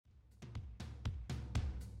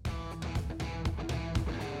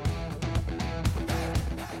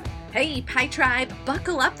Hey, Pi Tribe,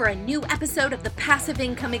 buckle up for a new episode of the Passive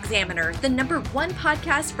Income Examiner, the #1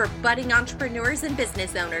 podcast for budding entrepreneurs and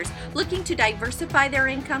business owners looking to diversify their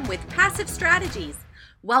income with passive strategies.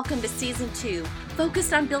 Welcome to Season 2,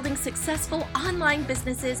 focused on building successful online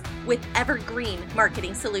businesses with evergreen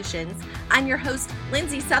marketing solutions. I'm your host,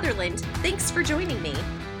 Lindsay Sutherland. Thanks for joining me.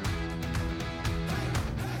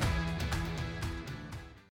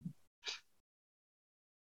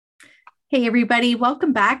 Hey everybody,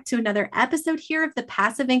 welcome back to another episode here of the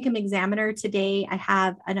Passive Income Examiner. Today I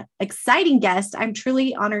have an exciting guest. I'm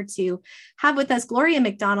truly honored to have with us Gloria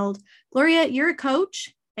McDonald. Gloria, you're a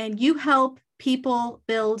coach and you help people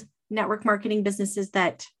build network marketing businesses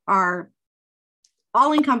that are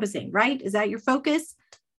all encompassing, right? Is that your focus?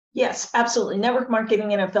 Yes, absolutely. Network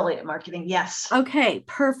marketing and affiliate marketing. Yes. Okay,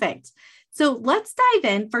 perfect. So let's dive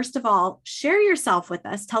in. First of all, share yourself with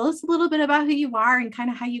us. Tell us a little bit about who you are and kind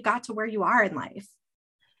of how you got to where you are in life.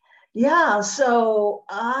 Yeah, so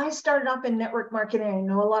I started off in network marketing. I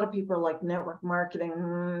know a lot of people are like, network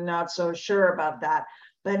marketing, not so sure about that.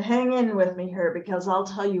 But hang in with me here because I'll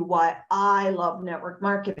tell you why I love network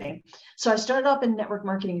marketing. So I started off in network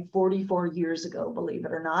marketing 44 years ago, believe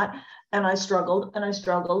it or not. And I struggled and I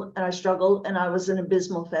struggled and I struggled and I was an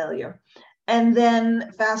abysmal failure. And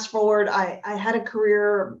then fast forward, I had a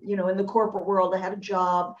career, in the corporate world. I had a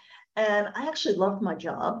job and I actually loved my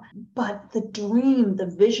job, but the dream, the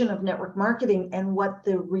vision of network marketing and what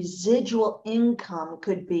the residual income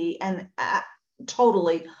could be, and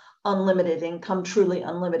totally unlimited income, truly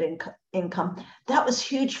unlimited income, that was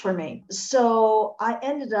huge for me. So I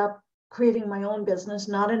ended up creating my own business,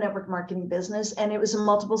 not a network marketing business. And it was a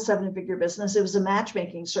multiple 7-figure business. It was a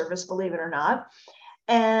matchmaking service, believe it or not.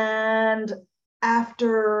 And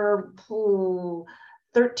after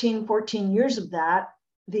 13, 14 years of that,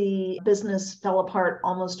 the business fell apart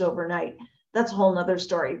almost overnight. That's a whole nother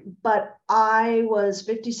story. But I was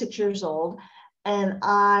 56 years old and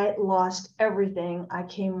I lost everything. I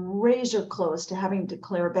came razor close to having to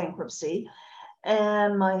declare bankruptcy.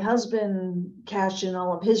 And my husband cashed in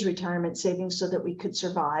all of his retirement savings so that we could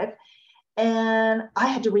survive. And I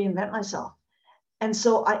had to reinvent myself. And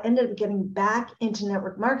so I ended up getting back into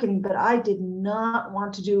network marketing, but I did not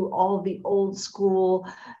want to do all of the old school,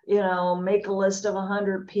 make a list of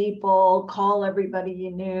 100 people, call everybody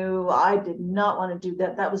you knew. I did not want to do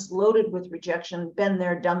that. That was loaded with rejection, been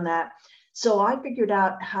there, done that. So I figured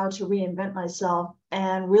out how to reinvent myself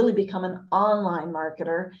and really become an online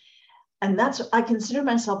marketer. And I consider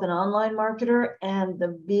myself an online marketer, and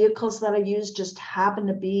the vehicles that I use just happen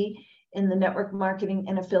to be in the network marketing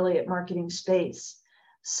and affiliate marketing space.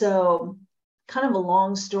 So kind of a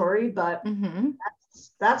long story, but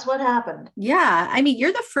that's what happened. Yeah. I mean,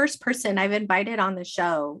 you're the first person I've invited on the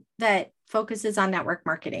show that focuses on network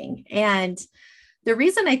marketing. And the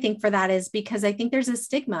reason I think for that is because I think there's a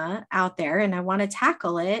stigma out there, and I want to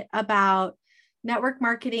tackle it, about network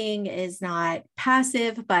marketing is not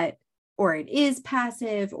passive, or it is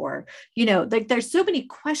passive, or, there's so many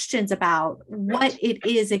questions about what it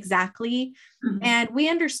is exactly. And we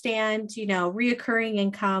understand, reoccurring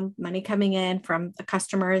income, money coming in from a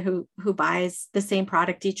customer who buys the same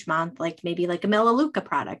product each month, like maybe like a Melaleuca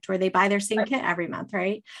product where they buy their same kit every month,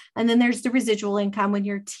 right? And then there's the residual income when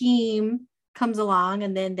your team comes along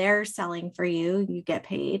and then they're selling for you, you get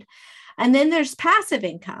paid. And then there's passive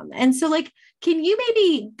income. And so can you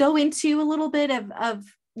maybe go into a little bit of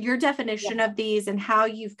your definition of these and how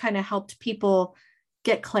you've kind of helped people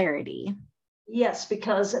get clarity? Yes,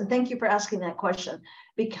 and thank you for asking that question,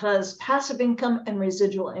 because passive income and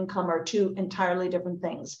residual income are two entirely different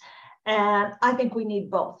things. And I think we need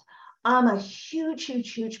both. I'm a huge,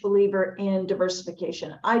 huge, huge believer in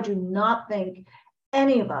diversification. I do not think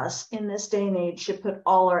any of us in this day and age should put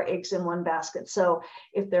all our eggs in one basket. So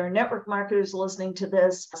if there are network marketers listening to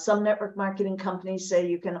this, some network marketing companies say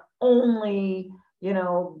you can only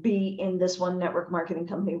be in this one network marketing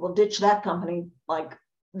company. Well, ditch that company.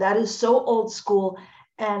 That is so old school,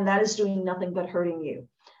 and that is doing nothing but hurting you.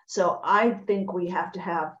 So I think we have to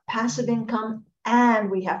have passive income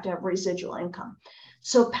and we have to have residual income.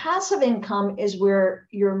 So passive income is where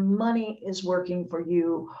your money is working for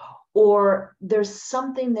you, or there's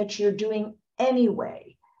something that you're doing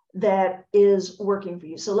anyway that is working for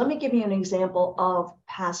you. So let me give you an example of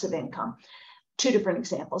passive income. Two different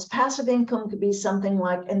examples. Passive income could be something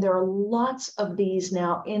like, and there are lots of these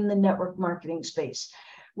now in the network marketing space,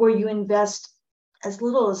 where you invest as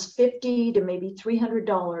little as $50 to maybe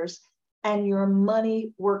 $300 and your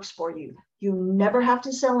money works for you. You never have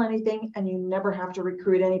to sell anything and you never have to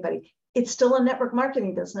recruit anybody. It's still a network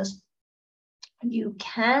marketing business. You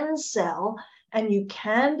can sell and you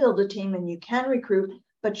can build a team and you can recruit,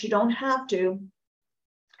 but you don't have to.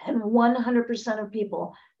 And 100% of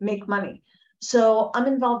people make money. So I'm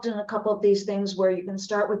involved in a couple of these things where you can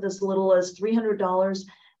start with as little as $300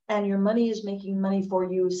 and your money is making money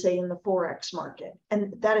for you, say in the Forex market.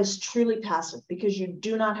 And that is truly passive because you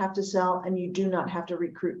do not have to sell and you do not have to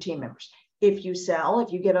recruit team members. If you sell,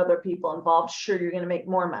 if you get other people involved, sure, you're going to make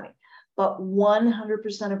more money. But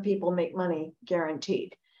 100% of people make money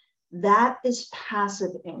guaranteed. That is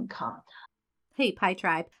passive income. Hey, Pi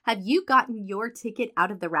Tribe, have you gotten your ticket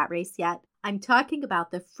out of the rat race yet? I'm talking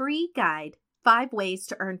about the free guide, 5 ways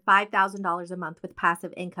to earn $5,000 a month with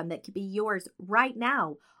passive income that could be yours right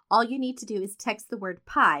now. All you need to do is text the word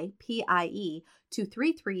PIE, P-I-E, to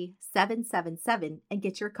 33777 and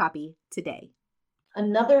get your copy today.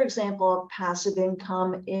 Another example of passive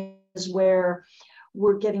income is where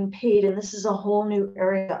we're getting paid, and this is a whole new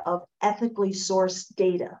area of ethically sourced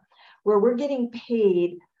data, where we're getting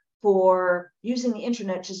paid for using the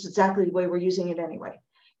internet just exactly the way we're using it anyway.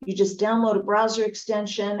 You just download a browser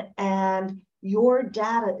extension and your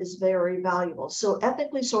data is very valuable. So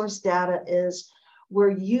ethically sourced data is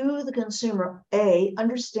where you, the consumer, A,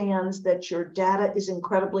 understands that your data is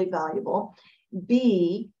incredibly valuable.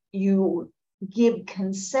 B, you give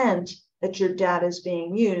consent that your data is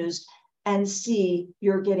being used. And C,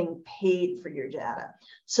 you're getting paid for your data.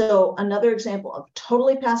 So another example of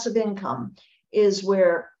totally passive income is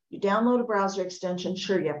where you download a browser extension.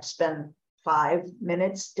 Sure, you have to spend 5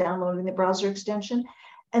 minutes downloading the browser extension.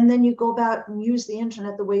 And then you go about and use the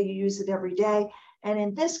internet the way you use it every day. And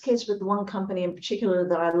in this case, with one company in particular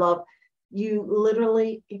that I love, you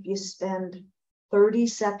literally, if you spend 30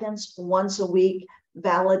 seconds once a week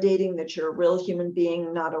validating that you're a real human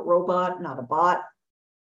being, not a robot, not a bot,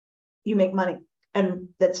 you make money. And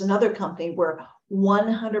that's another company where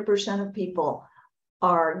 100% of people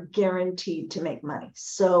are guaranteed to make money.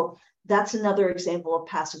 So that's another example of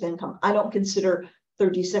passive income. I don't consider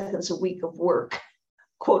 30 seconds a week of work,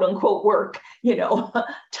 quote unquote work,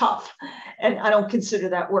 tough. And I don't consider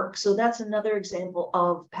that work. So that's another example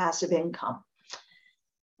of passive income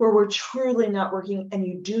where we're truly not working and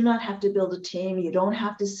you do not have to build a team. You don't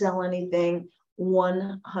have to sell anything.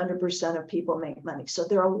 100% of people make money. So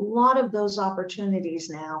there are a lot of those opportunities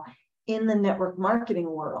now in the network marketing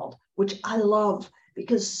world, which I love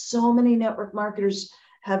because so many network marketers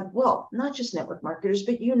have, well, not just network marketers,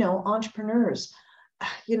 but entrepreneurs.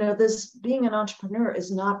 This being an entrepreneur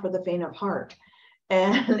is not for the faint of heart.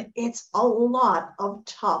 And it's a lot of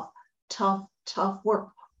tough work,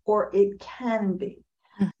 or it can be.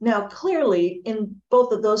 Now, clearly, in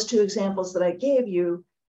both of those two examples that I gave you,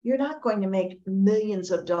 you're not going to make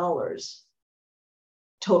millions of dollars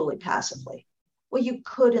totally passively. Well, you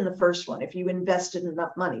could in the first one if you invested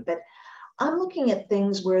enough money, but I'm looking at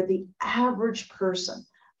things where the average person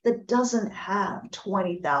that doesn't have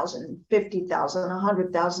 $20,000, $50,000,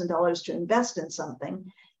 $100,000 to invest in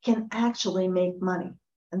something can actually make money.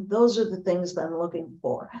 And those are the things that I'm looking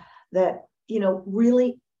for, that,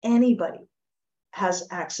 really anybody has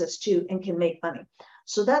access to and can make money.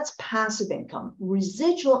 So that's passive income.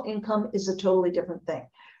 Residual income is a totally different thing.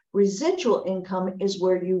 Residual income is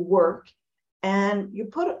where you work and you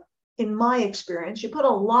put, in my experience, you put a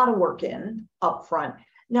lot of work in up front.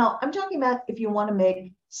 Now, I'm talking about if you want to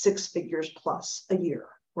make 6 figures plus a year,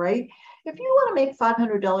 right? If you want to make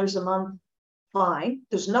 $500 a month, fine.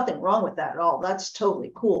 There's nothing wrong with that at all. That's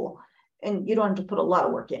totally cool. And you don't have to put a lot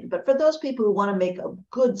of work in. But for those people who want to make a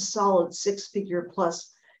good, solid 6-figure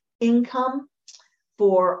plus income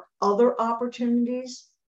for other opportunities,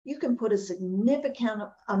 you can put a significant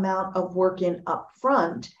amount of work in up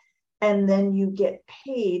front, and then you get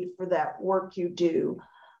paid for that work you do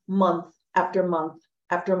month after month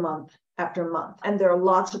after month after month. And there are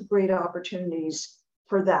lots of great opportunities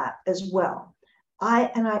for that as well.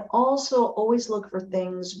 I also always look for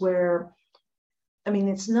things where,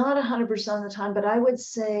 it's not 100% of the time, but I would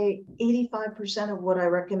say 85% of what I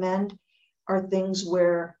recommend are things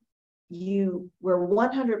where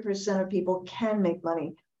 100% of people can make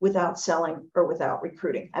money without selling or without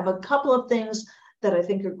recruiting. I have a couple of things that I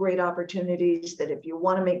think are great opportunities that if you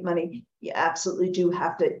want to make money, you absolutely do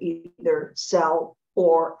have to either sell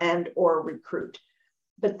or recruit.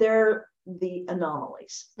 But they're the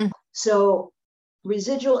anomalies. So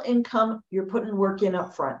residual income, you're putting work in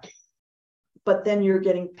up front, but then you're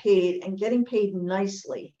getting paid and getting paid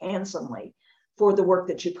nicely, handsomely for the work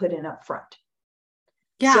that you put in up front.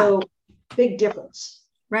 Yeah. So big difference.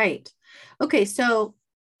 Right. Okay. So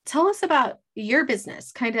tell us about your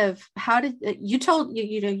business. Kind of how did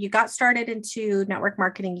you got started into network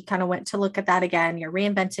marketing. You kind of went to look at that again. You're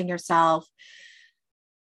reinventing yourself.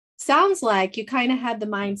 Sounds like you kind of had the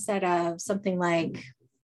mindset of something like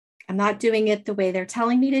I'm not doing it the way they're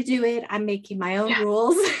telling me to do it. I'm making my own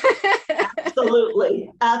rules.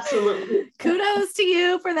 Absolutely. Absolutely. Kudos to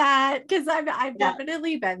you for that. Cause I've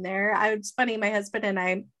definitely been there. It's funny. My husband and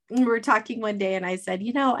I were talking one day and I said,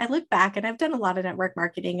 I look back and I've done a lot of network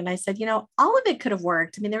marketing. And I said, all of it could have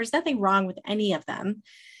worked. I mean, there was nothing wrong with any of them.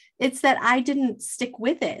 It's that I didn't stick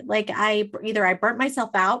with it. Like I burnt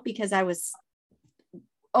myself out because I'm a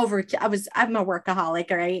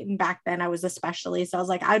workaholic, right? And back then I was especially, so I was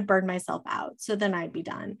like, I'd burn myself out. So then I'd be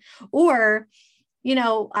done. Or,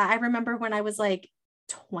 I remember when I was like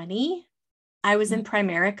 20, I was in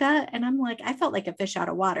Primerica and I'm like, I felt like a fish out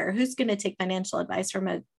of water. Who's going to take financial advice from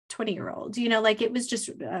a 20-year-old? Like it was just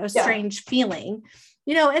a strange feeling,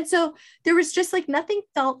 and so there was just like nothing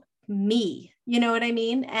felt me, you know what I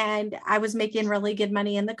mean? And I was making really good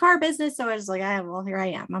money in the car business. So I was like, well, here I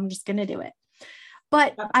am. I'm just going to do it.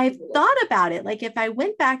 But I've thought about it. Like if I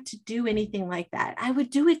went back to do anything like that, I would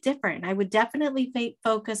do it different. I would definitely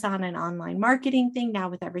focus on an online marketing thing now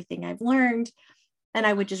with everything I've learned. And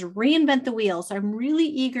I would just reinvent the wheel. So I'm really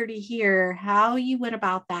eager to hear how you went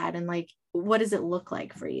about that. And like, what does it look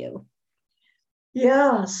like for you?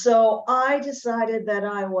 Yeah. So I decided that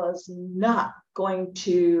I was not going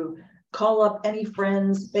to call up any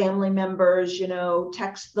friends, family members,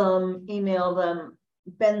 text them, email them,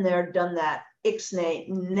 been there, done that. Ixnay,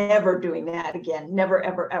 never doing that again. Never,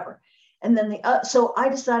 ever, ever. And then so I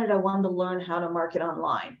decided I wanted to learn how to market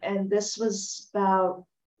online. And this was about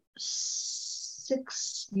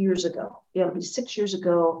 6 years ago. Yeah, it'll be 6 years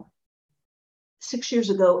ago. 6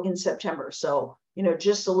 years ago in September. So,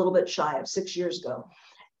 just a little bit shy of 6 years ago.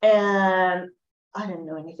 And I didn't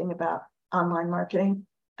know anything about online marketing.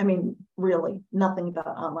 I mean, really nothing about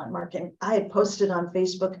online marketing. I had posted on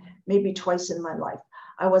Facebook maybe twice in my life.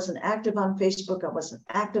 I wasn't active on Facebook. I wasn't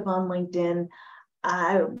active on LinkedIn.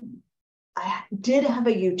 I did have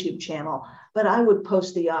a YouTube channel, but I would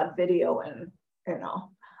post the odd video and,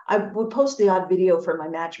 I would post the odd video for my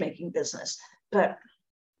matchmaking business, but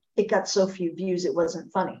it got so few views, it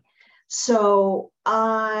wasn't funny. So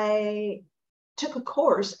I took a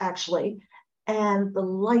course actually, and the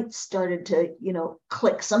lights started to,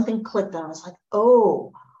 click. Something clicked and I was like,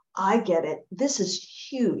 oh, I get it. This is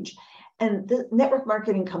huge. And the network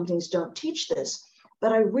marketing companies don't teach this,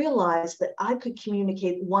 but I realized that I could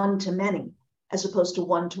communicate one-to-many as opposed to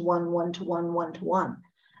one-to-one, one-to-one, one-to-one.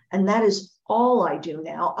 And that is all I do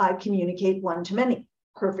now. I communicate one-to-many.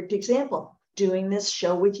 Perfect example, doing this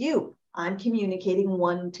show with you. I'm communicating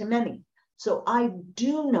one-to-many. So I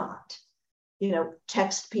do not,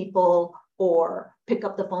 text people or pick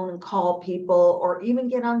up the phone and call people or even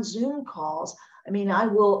get on Zoom calls. I mean, I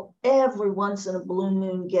will every once in a blue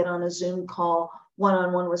moon get on a Zoom call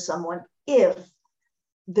one-on-one with someone if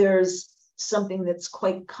there's something that's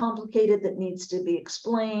quite complicated that needs to be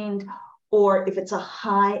explained, or if it's a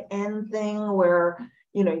high-end thing where,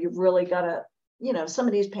 you've really got to,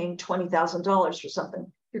 somebody's paying $20,000 for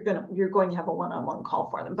something, you're going to have a one-on-one call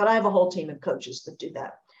for them. But I have a whole team of coaches that do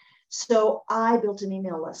that. So I built an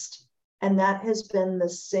email list, and that has been the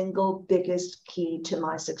single biggest key to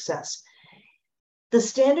my success. The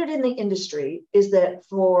standard in the industry is that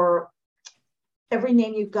for every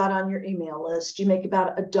name you've got on your email list, you make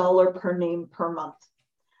about $1 per name per month.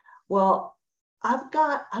 Well, I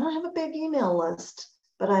don't have a big email list,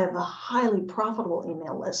 but I have a highly profitable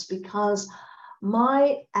email list because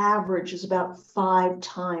my average is about 5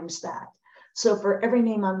 times that. So for every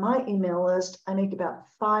name on my email list, I make about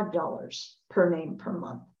 $5 per name per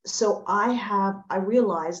month. So I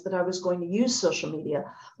realized that I was going to use social media.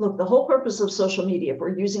 Look, the whole purpose of social media, if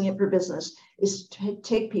we're using it for business, is to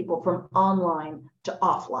take people from online to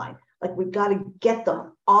offline. Like we've got to get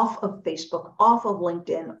them off of Facebook, off of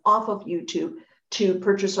LinkedIn, off of YouTube to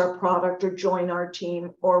purchase our product or join our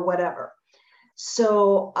team or whatever.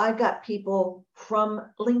 So I got people from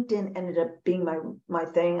LinkedIn, ended up being my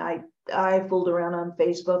thing. I fooled around on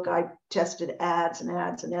Facebook. I tested ads and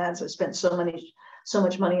ads and ads. I spent so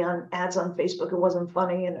much money on ads on Facebook. It wasn't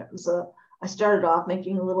funny. And I started off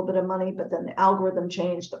making a little bit of money, but then the algorithm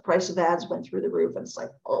changed. The price of ads went through the roof. And it's like,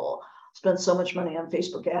 oh, spent so much money on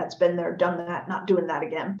Facebook ads, been there, done that, not doing that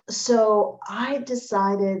again. So I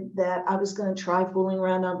decided that I was going to try fooling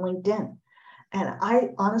around on LinkedIn. And I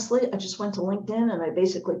just went to LinkedIn and I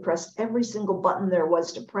basically pressed every single button there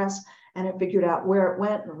was to press. And I figured out where it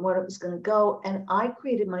went and what it was going to go. And I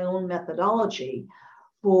created my own methodology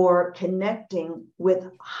for connecting with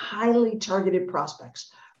highly targeted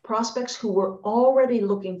prospects who were already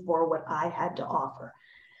looking for what I had to offer.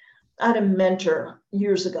 I had a mentor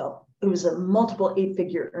years ago who was a multiple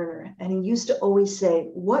 8-figure earner. And he used to always say,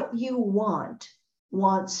 what you want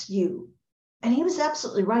wants you. And he was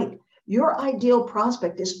absolutely right. Your ideal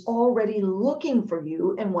prospect is already looking for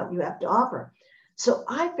you and what you have to offer. So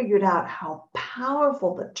I figured out how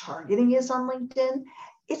powerful the targeting is on LinkedIn.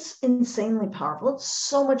 It's insanely powerful. It's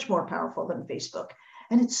so much more powerful than Facebook.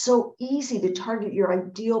 And it's so easy to target your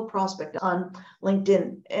ideal prospect on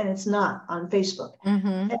LinkedIn, and it's not on Facebook.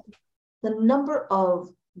 Mm-hmm. The number of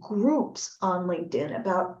groups on LinkedIn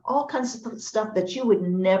about all kinds of stuff that you would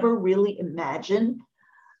never really imagine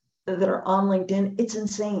that are on LinkedIn, it's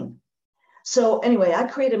insane. So anyway, I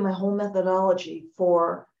created my whole methodology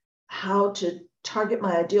for how to target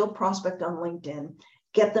my ideal prospect on LinkedIn,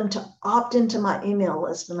 get them to opt into my email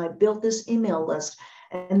list. And I built this email list,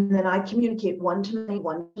 and then I communicate one to many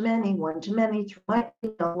through my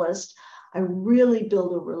email list. I really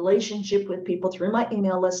build a relationship with people through my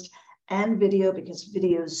email list and video, because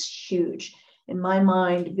video is huge. In my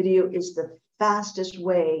mind, video is the fastest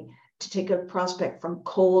way to take a prospect from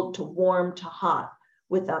cold to warm to hot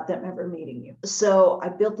without them ever meeting you. So I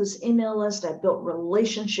built this email list, I built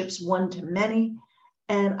relationships one to many,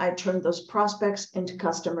 and I turned those prospects into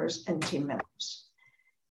customers and team members.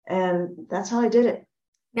 And that's how I did it.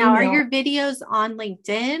 Now, are your videos on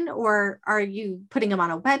LinkedIn, or are you putting them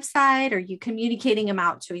on a website? Are you communicating them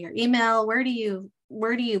out to your email? Where do you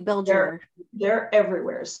build They're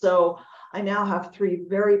everywhere. So I now have 3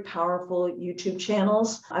 very powerful YouTube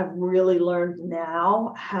channels. I've really learned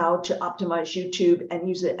now how to optimize YouTube and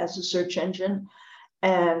use it as a search engine.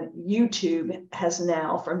 And YouTube has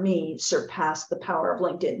now, for me, surpassed the power of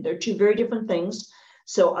LinkedIn. They're 2 very different things.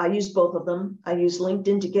 So I use both of them. I use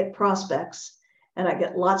LinkedIn to get prospects, and I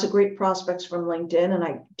get lots of great prospects from LinkedIn, and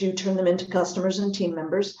I do turn them into customers and team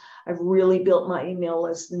members. I've really built my email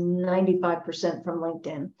list 95% from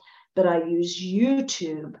LinkedIn, but I use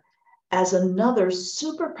YouTube as another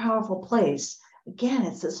super powerful place. Again,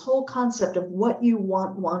 it's this whole concept of what you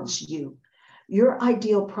want wants you. Your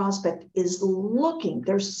ideal prospect is looking,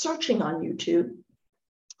 they're searching on YouTube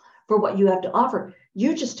for what you have to offer.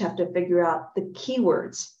 You just have to figure out the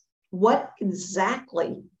keywords. What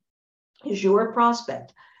exactly is your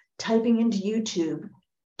prospect typing into YouTube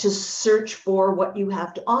to search for what you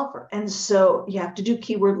have to offer? And so you have to do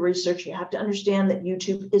keyword research. You have to understand that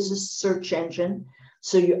YouTube is a search engine.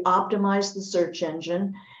 So you optimize the search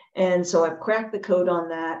engine. And so I've cracked the code on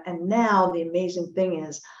that. And now the amazing thing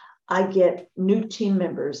is I get new team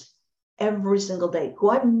members every single day who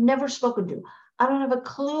I've never spoken to. I don't have a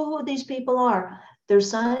clue who these people are. They're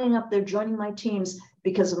signing up, they're joining my teams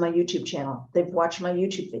because of my YouTube channel. They've watched my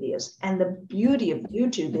YouTube videos. And the beauty of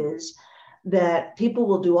YouTube is that people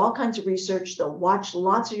will do all kinds of research. They'll watch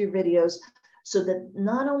lots of your videos, so that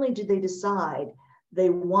not only do they decide they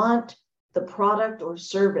want the product or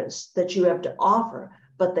service that you have to offer,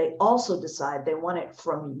 but they also decide they want it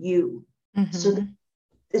from you. Mm-hmm. So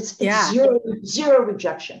it's zero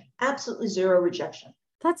rejection, absolutely zero rejection.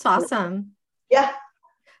 That's awesome. Yeah.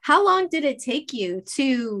 How long did it take you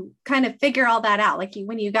to kind of figure all that out? Like you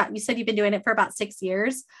said you've been doing it for about 6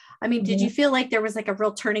 years. I mean, did you feel like there was like a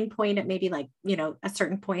real turning point at maybe like, a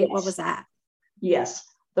certain point? Yes. What was that? Yes.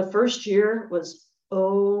 The first year was,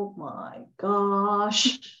 oh my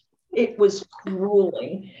gosh, it was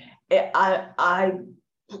grueling. I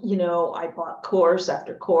bought course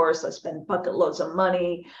after course. I spent bucket loads of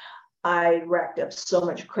money. I racked up so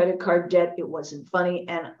much credit card debt. It wasn't funny.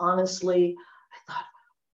 And honestly, I thought,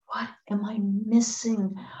 what am I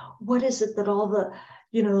missing? What is it that all the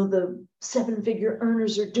 7-figure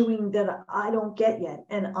earners are doing that I don't get yet?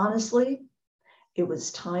 And honestly, it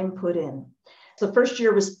was time put in. The first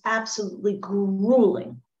year was absolutely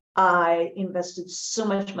grueling. I invested so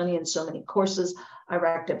much money in so many courses. I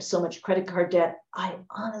racked up so much credit card debt. I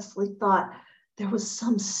honestly thought there was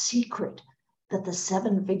some secret that the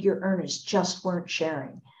 7-figure earners just weren't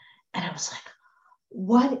sharing. And I was like,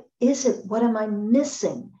 what is it? What am I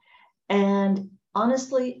missing? And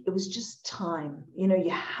honestly, it was just time. You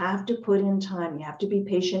have to put in time. You have to be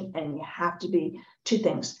patient, and you have to be 2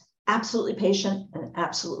 things: absolutely patient and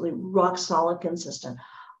absolutely rock solid consistent.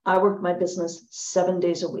 I work my business 7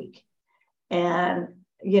 days a week. And,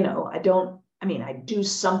 I do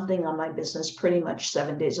something on my business pretty much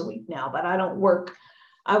 7 days a week now, but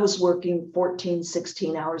I was working 14,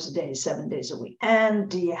 16 hours a day, 7 days a week. And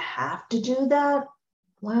do you have to do that?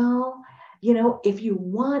 Well, if you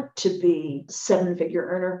want to be a 7-figure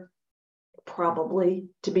earner, probably,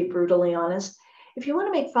 to be brutally honest. If you want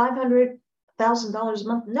to make $500,000 a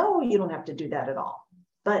month, no, you don't have to do that at all.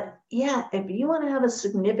 But yeah, if you want to have a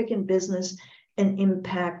significant business and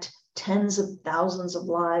impact tens of thousands of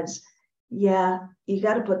lives, yeah, you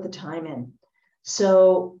got to put the time in.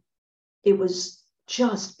 So it was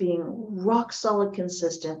just being rock solid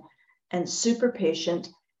consistent, and super patient.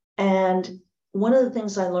 And one of the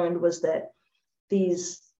things I learned was that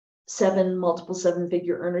these multiple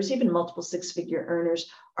seven-figure earners, even multiple six-figure earners,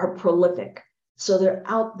 are prolific. So they're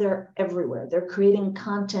out there everywhere. They're creating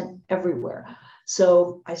content everywhere.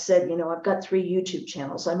 So I said, I've got 3 YouTube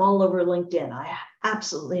channels. I'm all over LinkedIn. I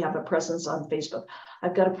absolutely have a presence on Facebook.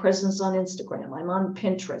 I've got a presence on Instagram. I'm on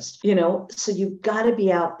Pinterest, so you've got to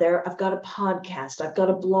be out there. I've got a podcast. I've got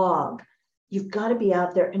a blog. You've got to be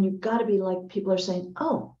out there, and you've got to be like, people are saying,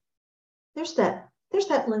 oh, there's that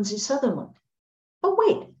Lindsay Sutherland. Oh,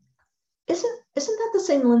 wait, isn't that the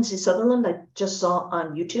same Lindsay Sutherland I just saw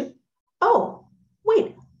on YouTube? Oh,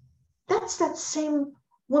 wait, that's that same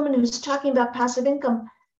woman who's talking about passive income,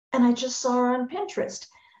 and I just saw her on Pinterest.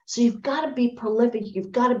 So you've got to be prolific.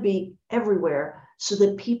 You've got to be everywhere so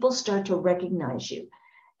that people start to recognize you.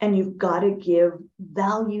 And you've got to give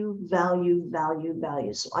value.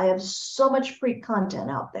 So I have so much free content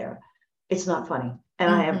out there. It's not funny.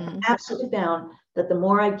 And I have absolutely found that the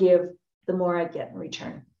more I give, the more I get in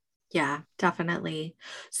return. Yeah, definitely.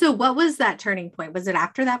 So what was that turning point? Was it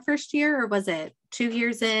after that first year, or was it 2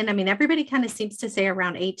 years in? I mean, everybody kind of seems to say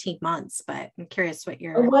around 18 months, but I'm curious what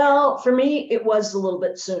you're... Well, for me, it was a little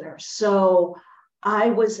bit sooner. So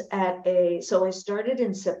I started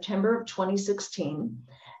in September of 2016,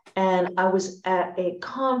 and I was at a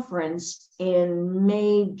conference in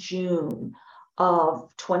May, June of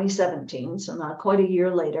 2017. So not quite a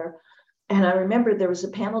year later. And I remember there was a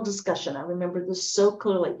panel discussion. I remember this so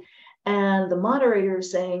clearly. And the moderator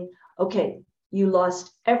is saying, okay, you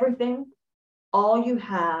lost everything. All you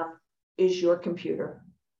have is your computer.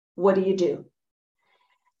 What do you do?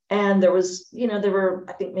 And there were,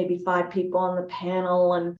 I think, maybe 5 people on the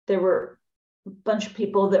panel, and there were a bunch of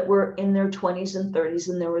people that were in their 20s and 30s.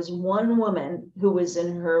 And there was one woman who was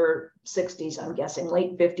in her 60s, I'm guessing,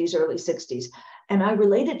 late 50s, early 60s. And I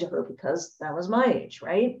related to her because that was my age,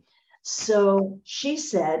 right? So she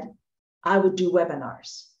said, I would do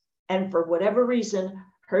webinars. And for whatever reason,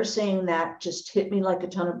 her saying that just hit me like a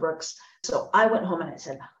ton of bricks. So I went home and I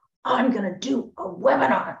said, I'm going to do a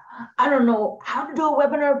webinar. I don't know how to do a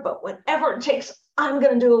webinar, but whatever it takes, I'm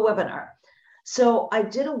going to do a webinar. So I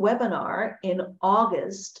did a webinar in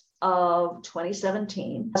August of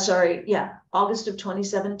 2017. August of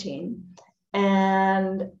 2017.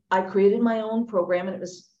 And I created my own program, and it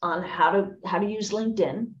was on how to use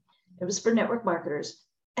LinkedIn. It was for network marketers,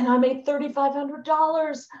 and I made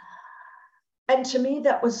 $3,500. And to me,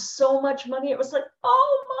 that was so much money. It was like,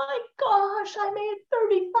 oh my gosh, I made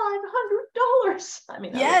 $3,500. I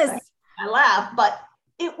mean, yes, I laugh, but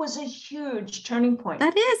it was a huge turning point.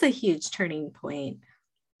 That is a huge turning point.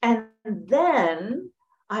 And then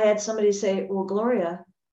I had somebody say, well, Gloria,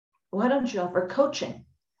 why don't you offer coaching?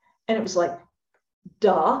 And it was like,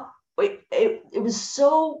 duh. It was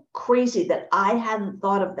so crazy that I hadn't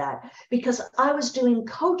thought of that, because I was doing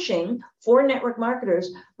coaching for network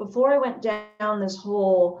marketers before I went down this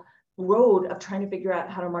whole road of trying to figure out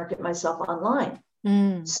how to market myself online.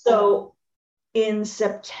 So in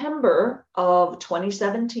September of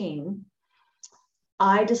 2017,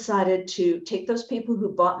 I decided to take those people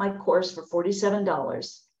who bought my course for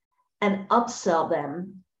 $47 and upsell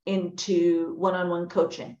them into one-on-one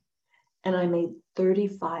coaching. And I made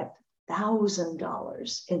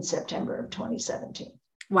 $35,000 in September of 2017.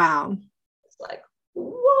 Wow. It's like,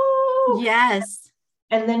 whoa. Yes.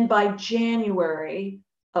 And then by January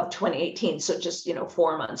of 2018, so just,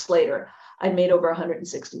 4 months later, I made over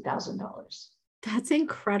 $160,000. That's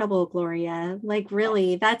incredible, Gloria. Like,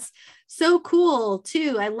 really, that's so cool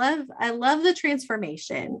too. I love the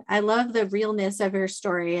transformation. I love the realness of your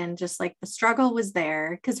story, and just like the struggle was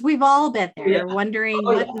there, because we've all been there wondering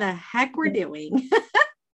what in the heck we're doing.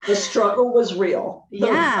 The struggle was real.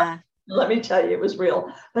 Yeah. Let me tell you, it was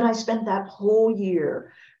real. But I spent that whole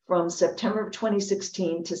year from September of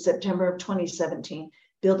 2016 to September of 2017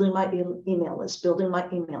 building my email list. And I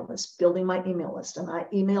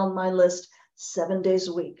emailed my list 7 days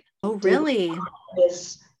a week. Oh, really?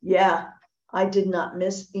 I did not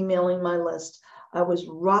miss emailing my list. I was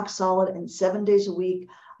rock solid, and 7 days a week,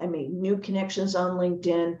 I made new connections on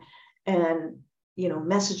LinkedIn and,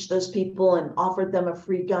 messaged those people and offered them a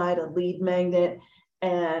free guide, a lead magnet,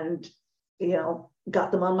 and,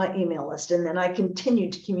 got them on my email list. And then I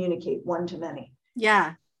continued to communicate one-to-many.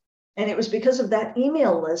 Yeah. And it was because of that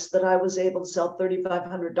email list that I was able to sell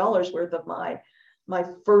 $3,500 worth of my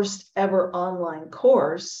first ever online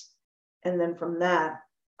course. And then from that,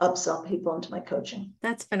 upsell people into my coaching.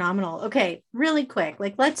 That's phenomenal. Okay, really quick.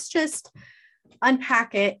 Like, let's just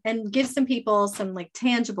unpack it and give some people some like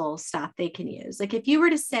tangible stuff they can use. Like if you were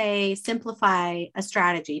to say, simplify a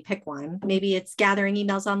strategy, pick one, maybe it's gathering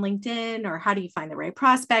emails on LinkedIn, or how do you find the right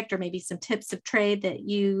prospect, or maybe some tips of trade that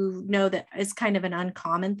you know that is kind of an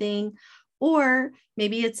uncommon thing, or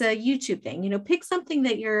maybe it's a YouTube thing, pick something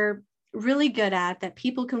that you're really good at that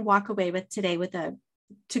people can walk away with today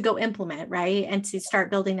to go implement, right? And to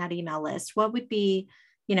start building that email list. What would be,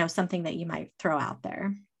 something that you might throw out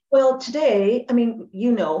there? Well, today, I mean,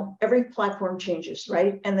 every platform changes,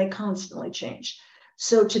 right? And they constantly change.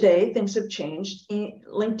 So today things have changed.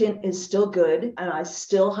 LinkedIn is still good and I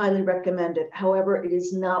still highly recommend it. However, it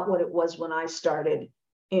is not what it was when I started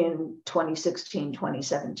in 2016,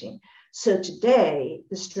 2017. So today,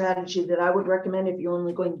 the strategy that I would recommend if you're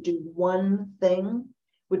only going to do one thing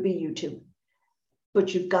would be YouTube.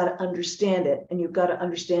 But you've got to understand it, and you've got to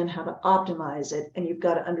understand how to optimize it, and you've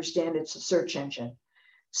got to understand it's a search engine.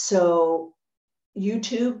 So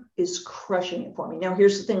YouTube is crushing it for me. Now,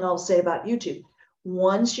 here's the thing I'll say about YouTube.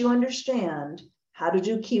 Once you understand how to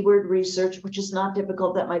do keyword research, which is not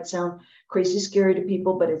difficult, that might sound crazy scary to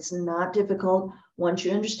people, but it's not difficult. Once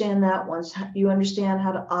you understand that, once you understand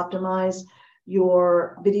how to optimize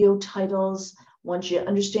your video titles, once you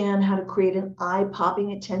understand how to create an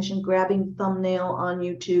eye-popping, attention-grabbing thumbnail on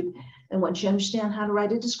YouTube, and once you understand how to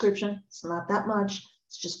write a description, it's not that much,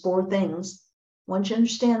 it's just 4 things. Once you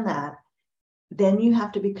understand that, then you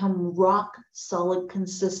have to become rock solid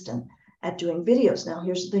consistent at doing videos. Now,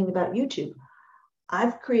 here's the thing about YouTube.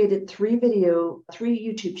 I've created 3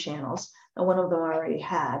 YouTube channels, and one of them I already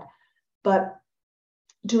had, but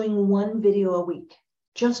doing 1 video a week,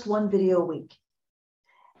 just 1 video a week.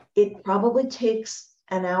 It probably takes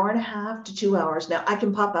an hour and a half to 2 hours. Now, I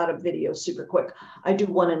can pop out a video super quick. I do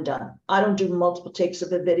one and done. I don't do multiple takes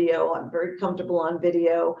of a video. I'm very comfortable on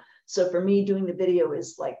video. So for me, doing the video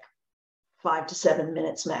is like 5 to 7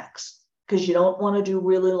 minutes max, because you don't want to do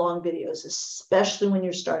really long videos, especially when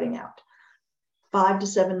you're starting out. 5 to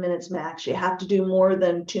 7 minutes max. You have to do more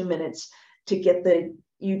than 2 minutes to get the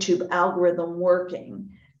YouTube algorithm working,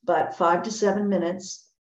 but 5 to 7 minutes.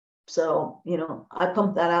 So, I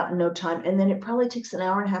pump that out in no time. And then it probably takes an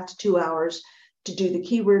hour and a half to 2 hours to do the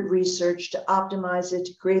keyword research, to optimize it,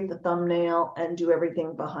 to create the thumbnail, and do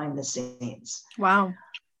everything behind the scenes. Wow.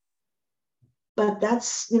 But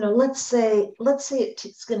that's, let's say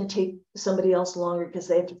it's going to take somebody else longer because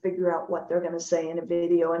they have to figure out what they're going to say in a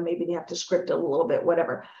video, and maybe they have to script it a little bit,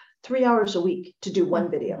 whatever. 3 hours a week to do 1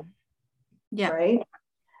 video. Yeah. Right.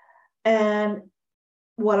 And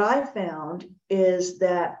what I found is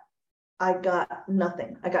that I got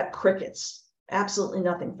nothing. I got crickets, absolutely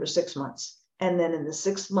nothing for 6 months. And then in the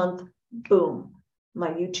 6th month, boom, my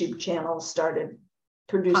YouTube channel started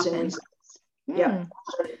producing results. Yeah,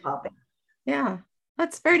 started popping. Yeah,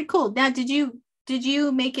 that's very cool. Now, did you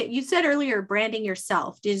make it? You said earlier branding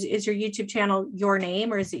yourself. Is your YouTube channel your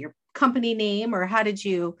name, or is it your company name, or how did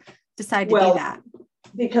you decide to do that?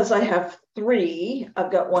 Because I have 3.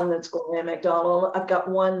 I've got one that's Gloria McDonald. I've got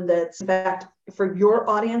one that's, in fact, for your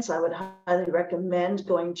audience, I would highly recommend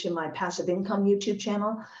going to my passive income YouTube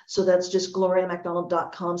channel. So that's just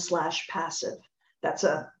gloriamcdonald.com/passive. That's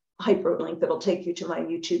a hyperlink that'll take you to my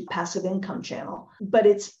YouTube passive income channel. But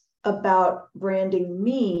it's about branding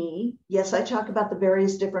me. Yes, I talk about the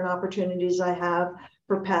various different opportunities I have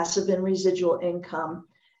for passive and residual income,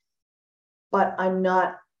 but I'm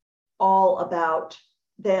not all about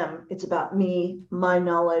them. It's about me, my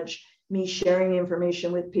knowledge, me sharing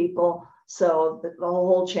information with people. So the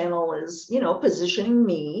whole channel is, positioning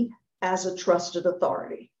me as a trusted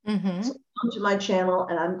authority. Mm-hmm. So come to my channel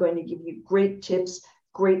and I'm going to give you great tips,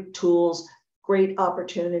 great tools, great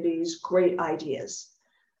opportunities, great ideas.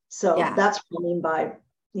 So that's what I mean by,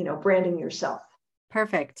 branding yourself.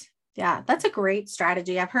 Perfect. Yeah, that's a great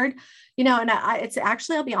strategy. I've heard, and it's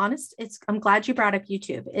actually, I'll be honest, I'm glad you brought up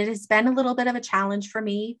YouTube. It has been a little bit of a challenge for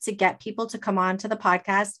me to get people to come on to the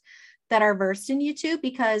podcast that are versed in YouTube,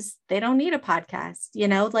 because they don't need a podcast,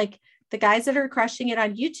 like the guys that are crushing it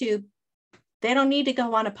on YouTube, they don't need to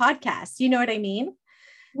go on a podcast. You know what I mean?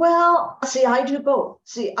 Well, see, I do both.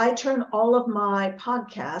 See, I turn all of my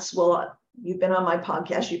podcasts, you've been on my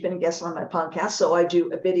podcast, you've been a guest on my podcast. So I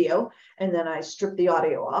do a video and then I strip the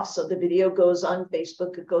audio off. So the video goes on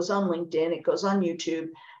Facebook, it goes on LinkedIn, it goes on YouTube.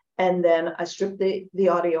 And then I strip the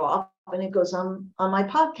audio off and it goes on my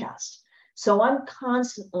podcast. So I'm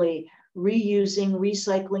constantly reusing,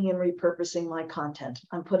 recycling, and repurposing my content.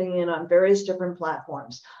 I'm putting it on various different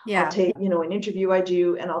platforms. Yeah. I'll take, an interview I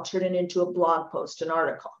do and I'll turn it into a blog post, an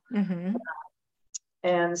article. Mm-hmm.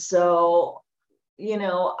 And so,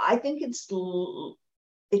 I think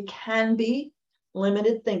it can be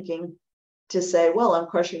limited thinking to say, well, I'm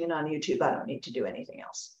crushing it on YouTube. I don't need to do anything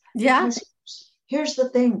else. Yeah. Because here's the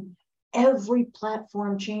thing. Every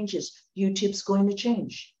platform changes. YouTube's going to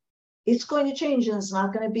change. It's going to change, and it's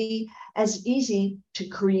not going to be as easy to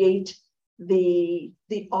create the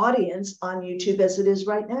audience on YouTube as it is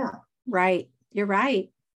right now. Right. You're right.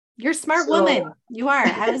 You're a smart woman. You are.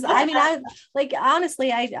 I like,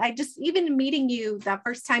 honestly, I just, even meeting you that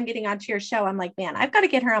first time getting onto your show, I'm like, man, I've got to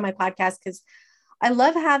get her on my podcast, because I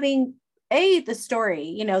love having the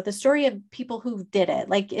story, the story of people who did it.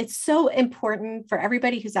 Like, it's so important for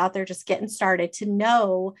everybody who's out there just getting started to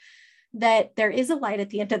know that there is a light at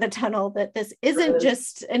the end of the tunnel, that this isn't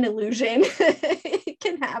just an illusion. It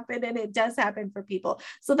can happen, and it does happen for people.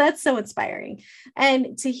 So that's so inspiring.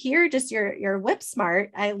 And to hear just your whip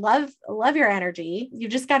smart, I love your energy. You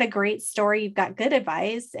just got a great story. You've got good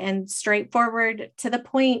advice and straightforward, to the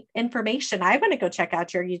point information. I want to go check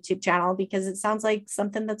out your YouTube channel, because it sounds like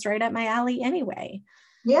something that's right up my alley anyway.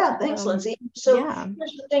 Yeah, thanks, Lindsay. So here's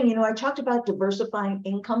the thing, I talked about diversifying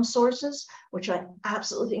income sources, which I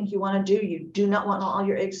absolutely think you want to do. You do not want all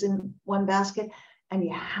your eggs in one basket, and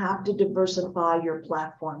you have to diversify your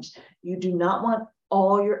platforms. You do not want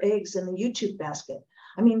all your eggs in the YouTube basket.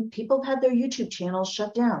 I mean, people have their YouTube channels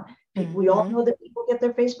shut down. We all know that people get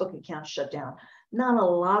their Facebook accounts shut down. Not a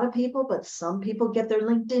lot of people, but some people get their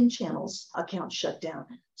LinkedIn channels accounts shut down.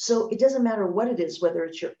 So it doesn't matter what it is, whether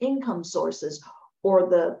it's your income sources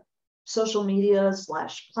or the social media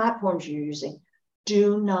 / platforms you're using.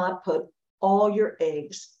 Do not put all your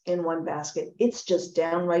eggs in one basket. It's just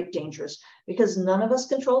downright dangerous, because none of us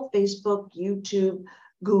control Facebook, YouTube,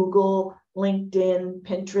 Google, LinkedIn,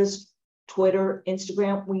 Pinterest, Twitter,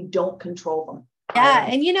 Instagram. We don't control them. Yeah.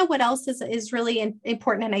 And what else is really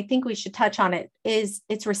important, and I think we should touch on it, is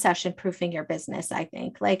it's recession proofing your business. I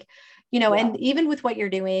think, and even with what you're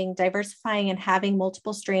doing, diversifying and having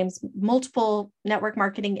multiple streams, multiple network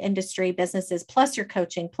marketing industry businesses, plus your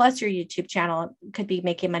coaching, plus your YouTube channel could be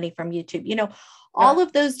making money from YouTube. All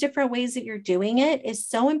of those different ways that you're doing it is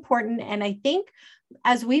so important. And I think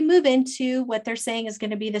as we move into what they're saying is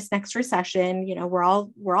going to be this next recession, we're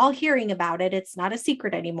all hearing about it. It's not a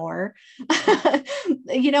secret anymore.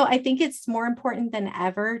 I think it's more important than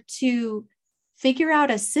ever to figure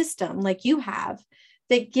out a system like you have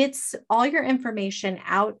that gets all your information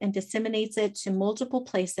out and disseminates it to multiple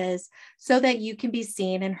places, so that you can be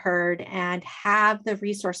seen and heard and have the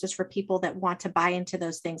resources for people that want to buy into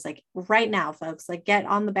those things. Like right now, folks, like, get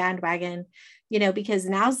on the bandwagon, because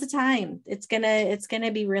now's the time. It's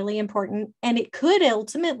gonna be really important, and it could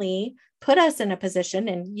ultimately put us in a position,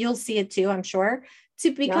 and you'll see it too, I'm sure,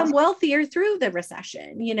 to become wealthier through the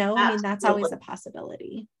recession. I mean, that's always a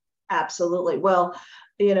possibility. Absolutely. Well,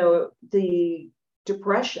 the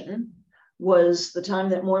Depression was the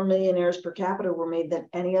time that more millionaires per capita were made than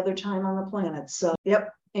any other time on the planet. So,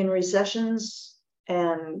 in recessions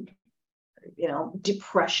and,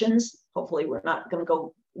 depressions, hopefully we're not going to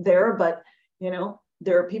go there, but,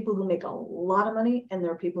 there are people who make a lot of money, and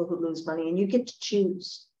there are people who lose money, and you get to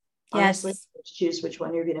choose. Yes. Honestly, choose which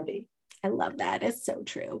one you're going to be. I love that. It's so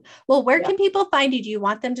true. Well, where can people find you? Do you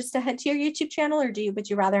want them just to head to your YouTube channel, or would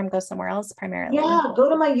you rather them go somewhere else primarily? Yeah, go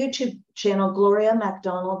to my YouTube channel,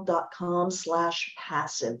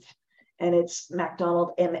 gloriamacdonald.com/passive. And it's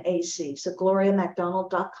MacDonald, MAC. So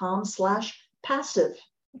gloriamacdonald.com/passive.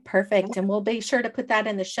 Perfect. And we'll be sure to put that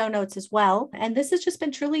in the show notes as well. And this has just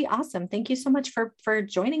been truly awesome. Thank you so much for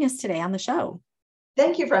joining us today on the show.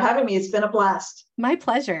 Thank you for having me. It's been a blast. My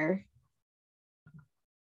pleasure.